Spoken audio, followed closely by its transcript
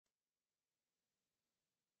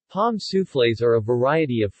Pommes soufflées are a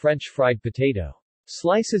variety of French fried potato.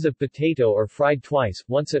 Slices of potato are fried twice,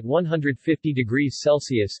 once at 150 degrees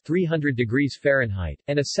Celsius 300 degrees Fahrenheit,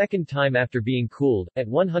 and a second time after being cooled, at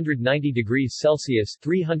 190 degrees Celsius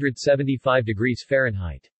 375 degrees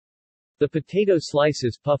Fahrenheit. The potato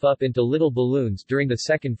slices puff up into little balloons during the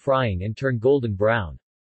second frying and turn golden brown.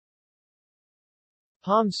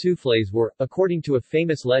 Pommes soufflées were, according to a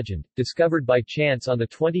famous legend, discovered by chance on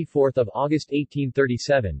 24 August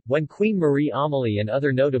 1837, when Queen Marie-Amélie and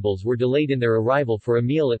other notables were delayed in their arrival for a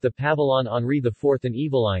meal at the Pavillon Henri IV in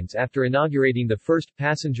Yvelines after inaugurating the first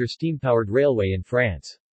passenger steam-powered railway in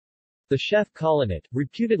France. The chef culinate,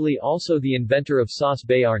 reputedly also the inventor of sauce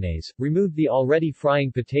béarnaise, removed the already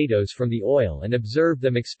frying potatoes from the oil and observed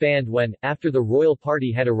them expand when, after the royal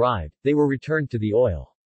party had arrived, they were returned to the oil.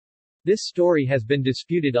 This story has been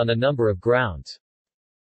disputed on a number of grounds.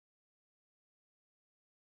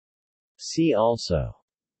 See also: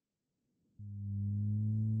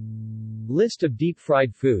 List of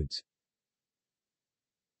deep-fried foods,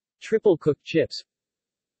 Triple-cooked chips,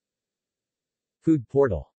 Food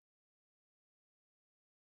portal.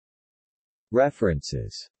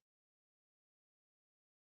 References